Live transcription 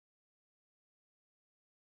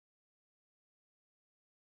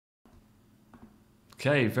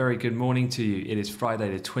Okay, very good morning to you. It is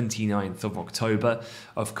Friday the 29th of October.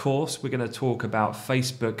 Of course, we're going to talk about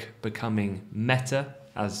Facebook becoming Meta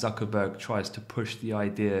as Zuckerberg tries to push the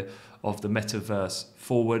idea of the metaverse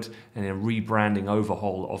forward and a rebranding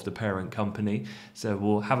overhaul of the parent company. So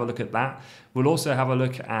we'll have a look at that. We'll also have a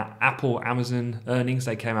look at Apple, Amazon earnings.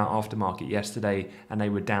 They came out after market yesterday and they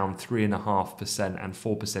were down 3.5% and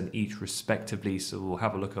 4% each respectively. So we'll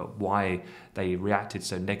have a look at why they reacted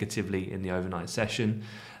so negatively in the overnight session.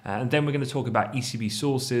 And then we're going to talk about ECB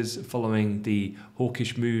sources following the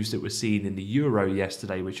hawkish moves that were seen in the euro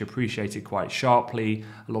yesterday, which appreciated quite sharply.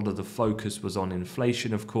 A lot of the focus was on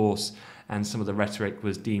inflation, of course, and some of the rhetoric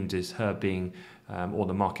was deemed as her being, or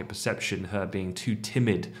the market perception, her being too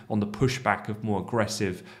timid on the pushback of more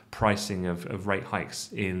aggressive pricing of rate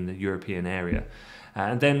hikes in the European area.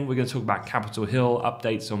 And then we're going to talk about Capitol Hill,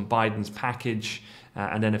 updates on Biden's package,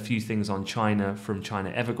 and then a few things on China from China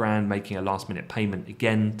Evergrande making a last minute payment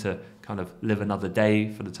again to kind of live another day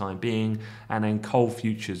for the time being, and then coal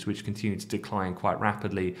futures which continue to decline quite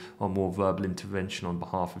rapidly on more verbal intervention on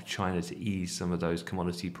behalf of China to ease some of those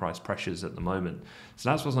commodity price pressures at the moment. So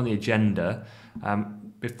that's what's on the agenda.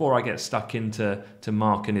 Before I get stuck into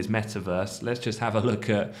Mark and his metaverse, let's just have a look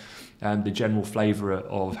at the general flavour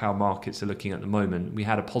of how markets are looking at the moment. We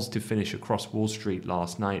had a positive finish across Wall Street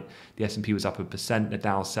last night. The S&P was up 1%, the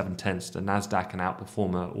Dow 0.7%, the Nasdaq an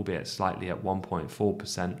outperformer, albeit slightly at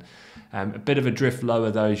 1.4%. A bit of a drift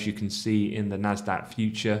lower though, as you can see in the Nasdaq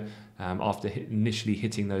future. After initially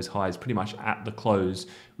hitting those highs pretty much at the close,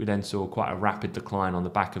 we then saw quite a rapid decline on the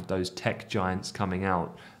back of those tech giants coming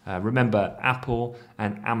out. Remember, Apple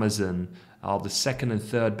and Amazon are the second and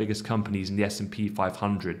third biggest companies in the S&P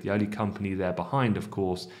 500. The only company there behind, of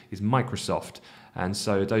course, is Microsoft. And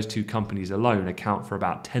so those two companies alone account for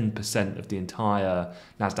about 10% of the entire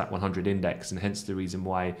NASDAQ 100 index, and hence the reason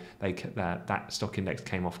why that stock index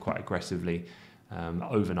came off quite aggressively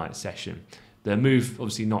overnight session. The move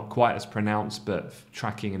obviously not quite as pronounced, but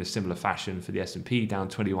tracking in a similar fashion for the S&P, down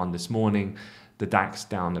 21 this morning, the DAX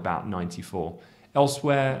down about 94.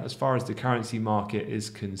 Elsewhere, as far as the currency market is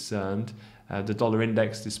concerned, the dollar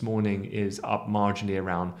index this morning is up marginally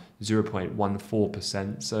around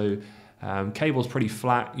 0.14%. So cable's pretty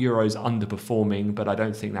flat, euro's underperforming, but I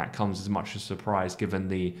don't think that comes as much as a surprise given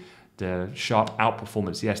the sharp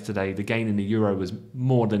outperformance yesterday. The gain in the euro was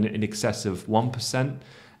more than in excess of 1%.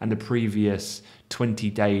 And the previous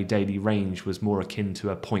 20-day daily range was more akin to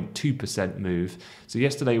a 0.2% move. So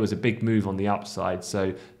yesterday was a big move on the upside, so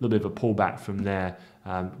a little bit of a pullback from there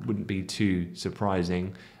wouldn't be too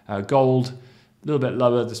surprising. Gold, a little bit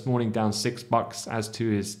lower this morning, down $6, as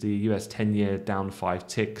too is the US 10-year down 5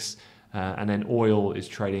 ticks. And then oil is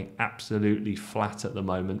trading absolutely flat at the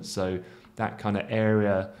moment, so that kind of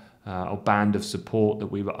area or band of support that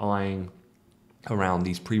we were eyeing around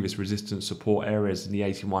these previous resistance support areas in the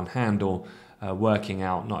 81 handle working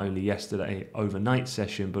out not only yesterday overnight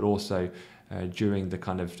session but also during the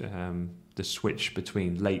kind of the switch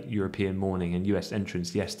between late European morning and US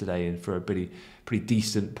entrance yesterday, and for a pretty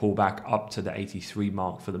decent pullback up to the 83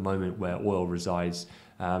 mark for the moment where oil resides.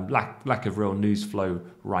 Lack of real news flow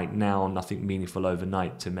right now, nothing meaningful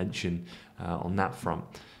overnight to mention on that front.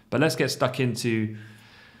 But let's get stuck into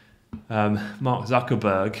Mark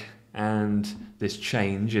Zuckerberg and this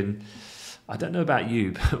change. And I don't know about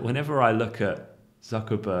you, but whenever I look at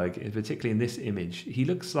Zuckerberg, particularly in this image, he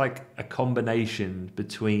looks like a combination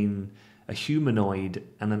between a humanoid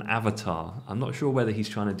and an avatar. I'm not sure whether he's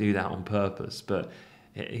trying to do that on purpose, but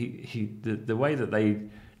the way that they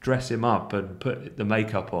dress him up and put the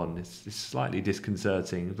makeup on is slightly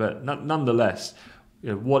disconcerting. But nonetheless,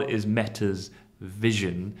 what is Meta's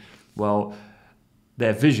vision? Well,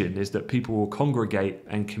 their vision is that people will congregate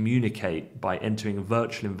and communicate by entering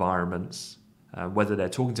virtual environments, whether they're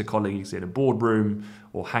talking to colleagues in a boardroom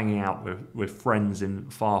or hanging out with friends in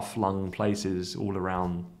far-flung places all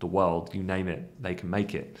around the world. You name it, they can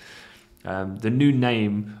make it. The new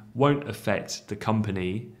name won't affect the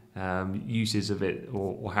company uses of it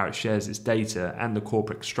or how it shares its data, and the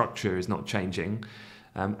corporate structure is not changing.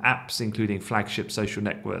 Apps, including flagship social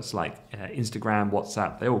networks like Instagram,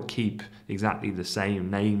 WhatsApp, they all keep exactly the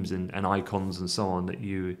same names and icons and so on that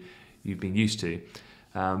you've been used to.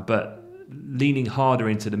 But leaning harder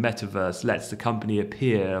into the metaverse lets the company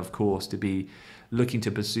appear, of course, to be looking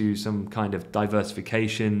to pursue some kind of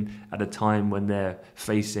diversification at a time when they're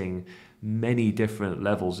facing many different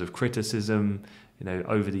levels of criticism.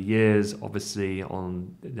 Over the years, obviously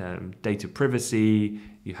on data privacy,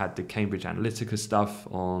 you had the Cambridge Analytica stuff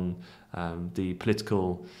on the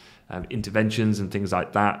political interventions and things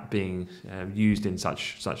like that being used in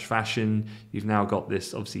such fashion. You've now got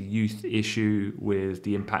this obviously youth issue with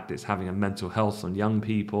the impact it's having on mental health on young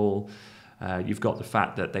people. You've got the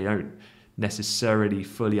fact that they don't necessarily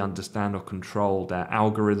fully understand or control their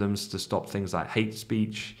algorithms to stop things like hate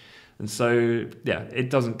speech. And so, yeah, it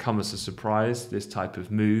doesn't come as a surprise, this type of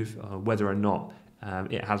move, whether or not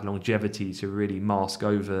it has longevity to really mask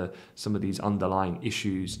over some of these underlying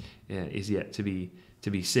issues is yet to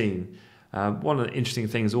be seen. One of the interesting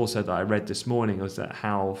things also that I read this morning was that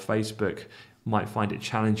how Facebook might find it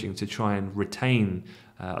challenging to try and retain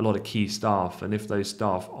a lot of key staff, and if those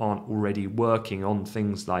staff aren't already working on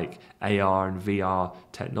things like AR and VR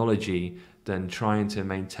technology, then trying to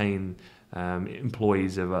maintain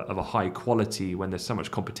employees of a high quality when there's so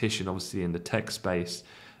much competition obviously in the tech space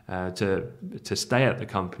to stay at the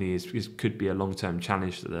company could be a long-term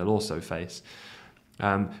challenge that they'll also face.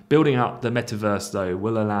 Building up the metaverse, though,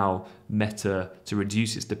 will allow Meta to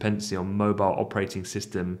reduce its dependency on mobile operating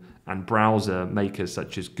system and browser makers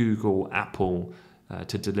such as Google, Apple,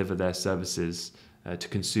 to deliver their services to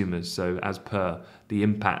consumers. So as per the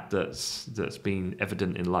impact that's been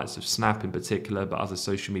evident in the likes of Snap in particular, but other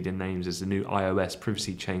social media names, as the new iOS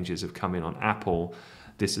privacy changes have come in on Apple,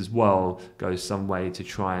 this as well goes some way to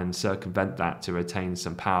try and circumvent that, to retain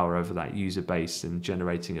some power over that user base and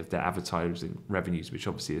generating of their advertising revenues, which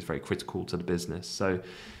obviously is very critical to the business. So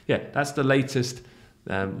yeah, that's the latest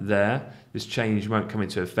there. This change won't come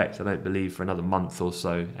into effect, I don't believe, for another month or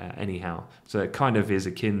so anyhow. So it kind of is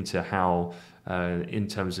akin to how, in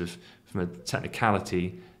terms of from a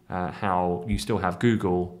technicality, how you still have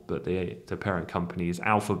Google, but the parent company is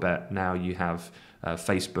Alphabet. Now you have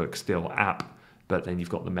Facebook still app, but then you've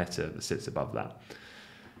got the Meta that sits above that.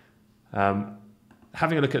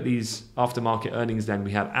 Having a look at these aftermarket earnings, then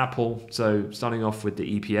we have Apple. So starting off with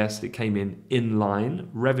the EPS, that came in line.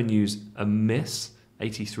 Revenues a miss,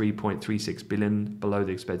 83.36 billion, below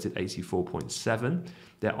the expected 84.7.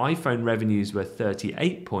 Their iPhone revenues were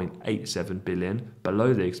 38.87 billion,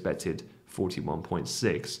 below the expected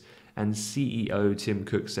 41.6. And CEO Tim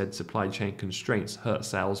Cook said supply chain constraints hurt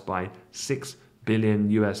sales by $6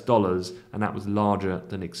 billion, and that was larger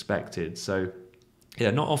than expected. So yeah,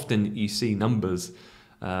 not often you see numbers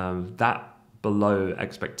that below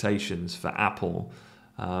expectations for Apple,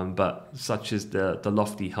 but such is the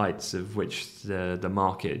lofty heights of which the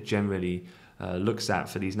market generally looks at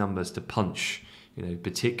for these numbers to punch,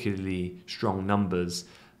 particularly strong numbers,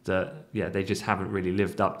 that they just haven't really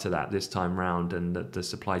lived up to that this time round, and that the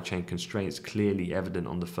supply chain constraints clearly evident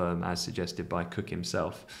on the firm, as suggested by Cook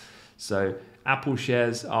himself. So Apple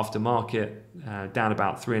shares aftermarket down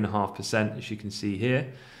about 3.5%, as you can see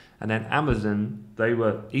here. And then Amazon, they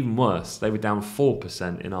were even worse. They were down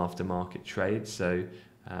 4% in aftermarket trade. So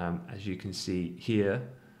as you can see here,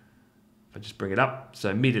 if I just bring it up. So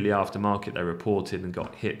immediately after market, they reported and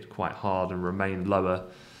got hit quite hard and remained lower.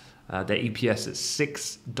 Their EPS at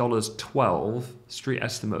 $6.12, street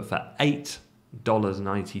estimate for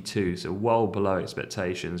 $8.92, so well below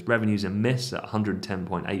expectations. Revenues a miss at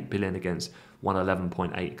 110.8 billion against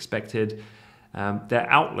 111.8 expected. Their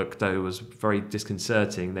outlook, though, was very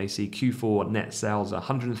disconcerting. They see Q4 net sales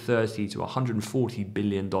 130 to $140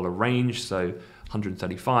 billion range, so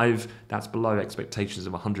 135. That's below expectations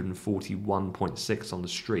of 141.6 on the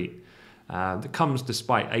street. That comes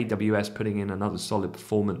despite AWS putting in another solid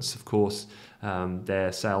performance, of course.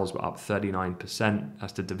 Their sales were up 39%.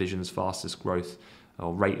 That's the division's fastest growth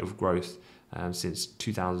or rate of growth since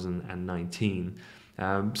 2019.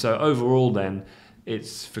 So overall then,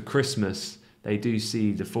 it's for Christmas, they do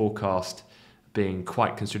see the forecast being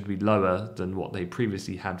quite considerably lower than what they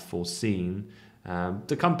previously had foreseen.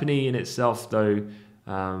 The company in itself, though,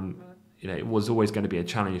 it was always going to be a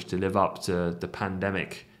challenge to live up to the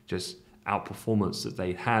pandemic just outperformance that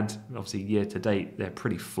they had. Obviously, year to date, they're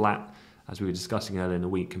pretty flat, as we were discussing earlier in the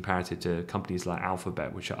week, comparative to companies like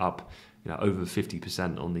Alphabet, which are up over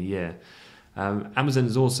 50% on the year. Amazon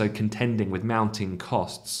is also contending with mounting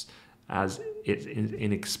costs as it's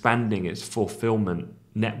in expanding its fulfillment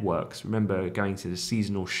networks. Remember, going to the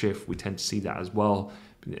seasonal shift, we tend to see that as well.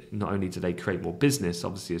 Not only do they create more business,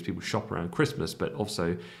 obviously, as people shop around Christmas, but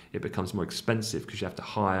also it becomes more expensive because you have to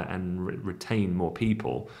hire and retain more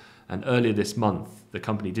people. And earlier this month, the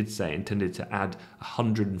company did say it intended to add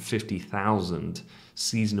 150,000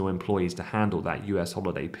 seasonal employees to handle that US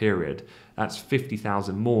holiday period. That's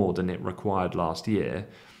 50,000 more than it required last year.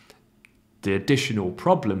 The additional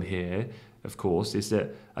problem here, of course, is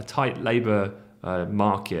that a tight labour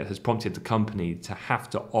market has prompted the company to have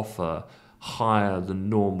to offer higher than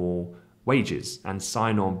normal wages and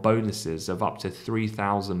sign-on bonuses of up to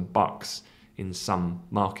 $3,000 in some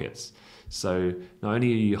markets. So not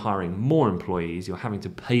only are you hiring more employees, you're having to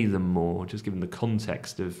pay them more, just given the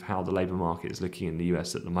context of how the labour market is looking in the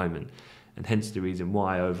US at the moment. And hence the reason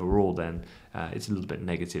why overall then it's a little bit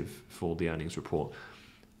negative for the earnings report.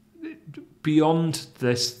 Beyond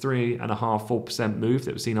this 3.5–4% move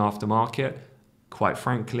that we've seen after market, quite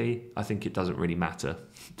frankly, I think it doesn't really matter,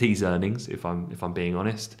 these earnings, if I'm being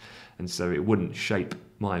honest. And so it wouldn't shape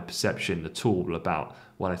my perception at all about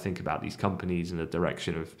what I think about these companies in the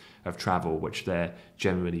direction of travel, which they're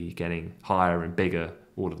generally getting higher and bigger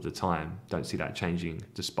all of the time. Don't see that changing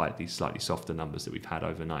despite these slightly softer numbers that we've had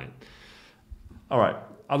overnight. All right,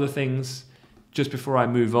 other things. Just before I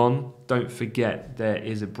move on, don't forget there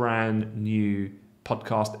is a brand new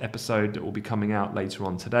podcast episode that will be coming out later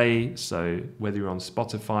on today. So whether you're on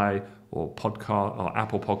Spotify or podcast or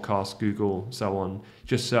Apple Podcasts, Google, so on,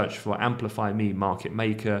 just search for AmplifyME Market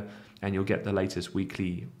Maker and you'll get the latest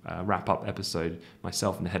weekly wrap-up episode.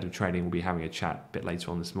 Myself and the head of trading will be having a chat a bit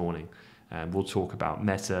later on this morning. We'll talk about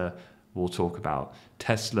Meta, we'll talk about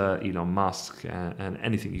Tesla, Elon Musk, and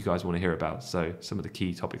anything you guys want to hear about. So some of the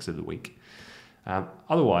key topics of the week.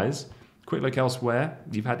 Otherwise, quick look elsewhere.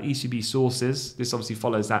 You've had ECB sources. This obviously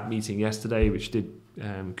follows that meeting yesterday, which did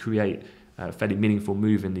create a fairly meaningful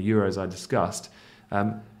move in the euro, as I discussed.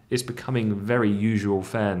 It's becoming very usual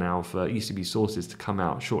fare now for ECB sources to come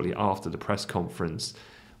out shortly after the press conference.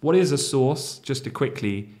 What is a source? Just to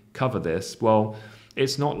quickly cover this. Well,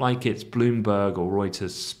 it's not like it's Bloomberg or Reuters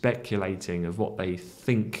speculating of what they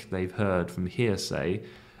think they've heard from hearsay.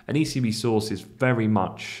 An ECB source is very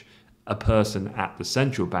much a person at the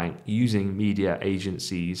central bank using media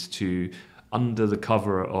agencies to, under the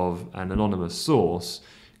cover of an anonymous source,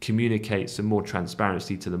 communicate some more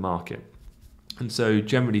transparency to the market. And so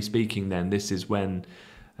generally speaking then, this is when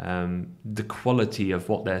the quality of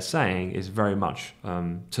what they're saying is very much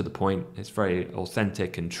to the point. It's very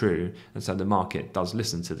authentic and true. And so the market does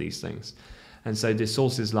listen to these things. And so the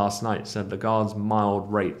sources last night said Lagarde's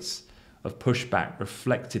mild rates of pushback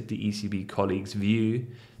reflected the ECB colleagues' view.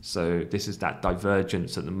 So this is that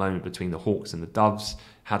divergence at the moment between the hawks and the doves.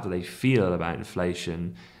 How do they feel about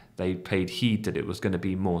inflation? They paid heed that it was going to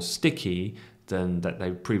be more sticky than that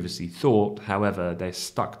they previously thought. However, they're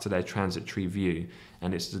stuck to their transitory view.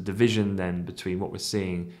 And it's the division then between what we're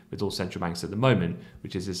seeing with all central banks at the moment,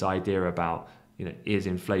 which is this idea about, is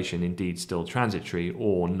inflation indeed still transitory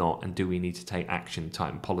or not? And do we need to take action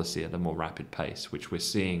type policy at a more rapid pace, which we're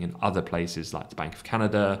seeing in other places like the Bank of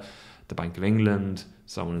Canada, the Bank of England,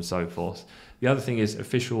 so on and so forth. The other thing is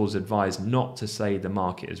officials advise not to say the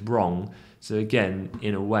market is wrong. So again,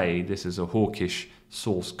 in a way, this is a hawkish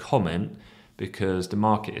source comment because the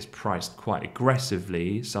market is priced quite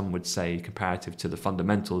aggressively, some would say comparative to the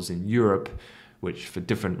fundamentals in Europe, which for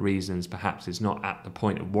different reasons perhaps is not at the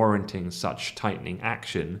point of warranting such tightening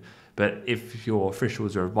action. But if your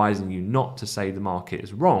officials are advising you not to say the market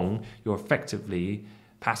is wrong, you're effectively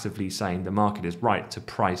passively saying the market is right to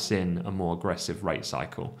price in a more aggressive rate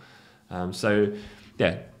cycle.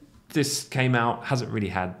 This came out, hasn't really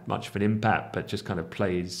had much of an impact, but just kind of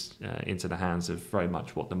plays into the hands of very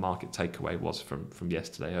much what the market takeaway was from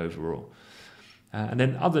yesterday overall. And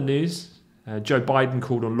then other news, Joe Biden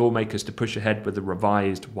called on lawmakers to push ahead with the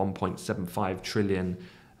revised $1.75 trillion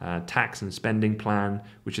tax and spending plan,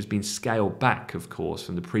 which has been scaled back, of course,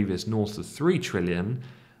 from the previous north of $3 trillion.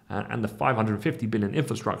 And the $550 billion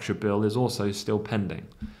infrastructure bill is also still pending.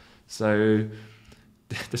 So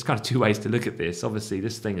there's kind of two ways to look at this. Obviously,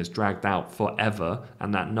 this thing has dragged out forever,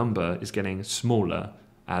 and that number is getting smaller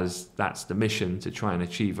as that's the mission to try and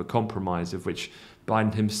achieve a compromise of which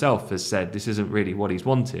Biden himself has said this isn't really what he's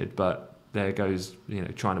wanted, but there goes,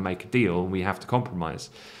 trying to make a deal and we have to compromise.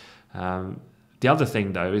 The other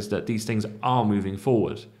thing, though, is that these things are moving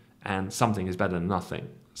forward and something is better than nothing.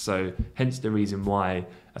 So hence the reason why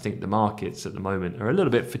I think the markets at the moment are a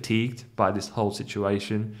little bit fatigued by this whole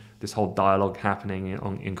situation, this whole dialogue happening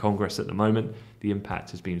in Congress at the moment. The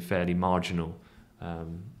impact has been fairly marginal,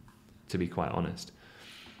 to be quite honest.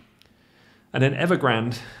 And then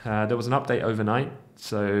Evergrande, there was an update overnight.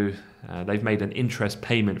 So they've made an interest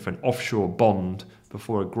payment for an offshore bond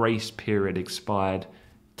before a grace period expired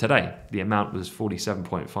today. The amount was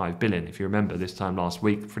 47.5 billion. If you remember this time last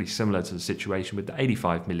week, pretty similar to the situation with the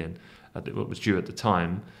 85 million that was due at the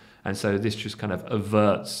time. And so this just kind of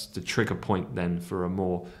averts the trigger point then for a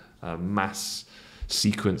more mass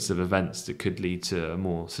sequence of events that could lead to a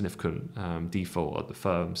more significant default at the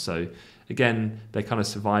firm. So again, they're kind of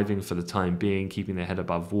surviving for the time being, keeping their head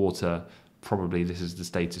above water. Probably this is the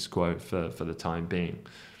status quo for the time being.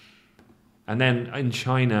 And then in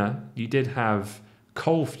China, you did have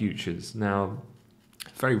coal futures. Now,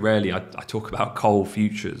 Very rarely I talk about coal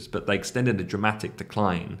futures, but they extended a dramatic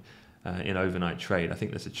decline in overnight trade. I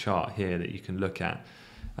think there's a chart here that you can look at.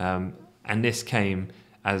 And this came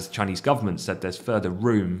as Chinese government said there's further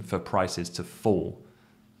room for prices to fall,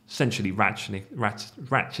 essentially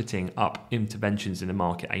ratcheting up interventions in the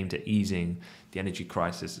market aimed at easing the energy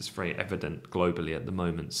crisis. It's very evident globally at the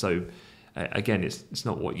moment. So again, it's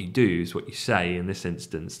not what you do, it's what you say. In this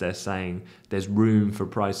instance, they're saying there's room for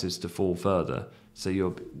prices to fall further. So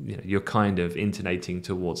you're kind of intonating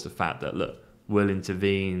towards the fact that, look, we'll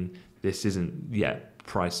intervene. This isn't yet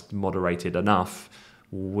price moderated enough.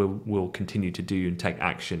 We'll continue to do and take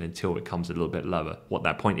action until it comes a little bit lower. What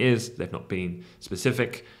that point is, they've not been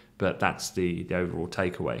specific, but that's the overall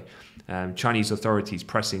takeaway. Chinese authorities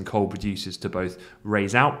pressing coal producers to both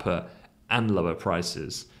raise output and lower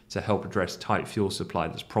prices to help address tight fuel supply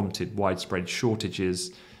that's prompted widespread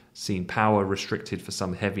shortages, seen power restricted for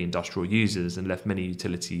some heavy industrial users, and left many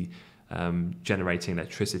utility generating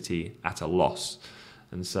electricity at a loss.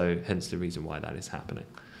 And so hence the reason why that is happening.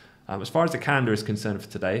 As far as the calendar is concerned for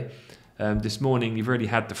today, this morning you've already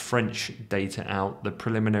had the French data out, the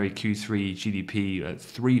preliminary Q3 GDP at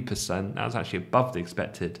 3%. That was actually above the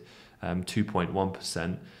expected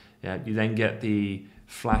 2.1%. You then get the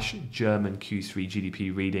flash German Q3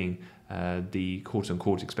 GDP reading, the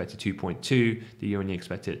quarter-on-quarter expected 2.2, the year-on-year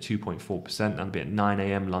expected at 2.4%. That'll be at 9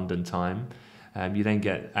 a.m. London time. You then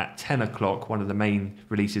get at 10 o'clock, one of the main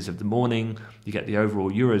releases of the morning, you get the overall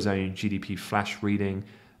Eurozone GDP flash reading,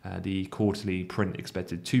 the quarterly print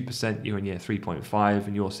expected 2%, year-on-year 3.5%,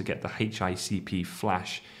 and you also get the HICP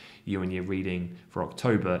flash year-on-year reading for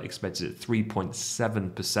October expected at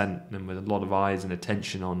 3.7%, and with a lot of eyes and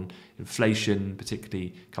attention on inflation,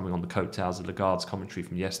 particularly coming on the coattails of Lagarde's commentary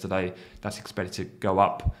from yesterday, that's expected to go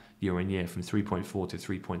up year-on-year from 3.4% to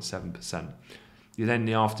 3.7%. Then in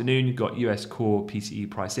the afternoon, you've got US core PCE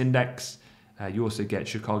price index. You also get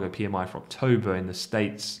Chicago PMI for October in the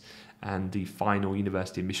States, and the final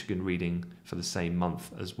University of Michigan reading for the same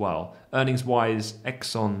month as well. Earnings-wise,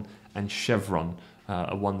 Exxon and Chevron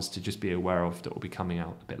are ones to just be aware of that will be coming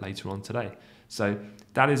out a bit later on today. So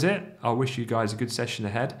that is it. I wish you guys a good session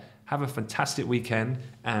ahead. Have a fantastic weekend,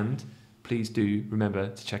 and please do remember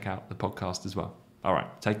to check out the podcast as well. All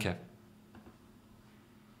right, take care.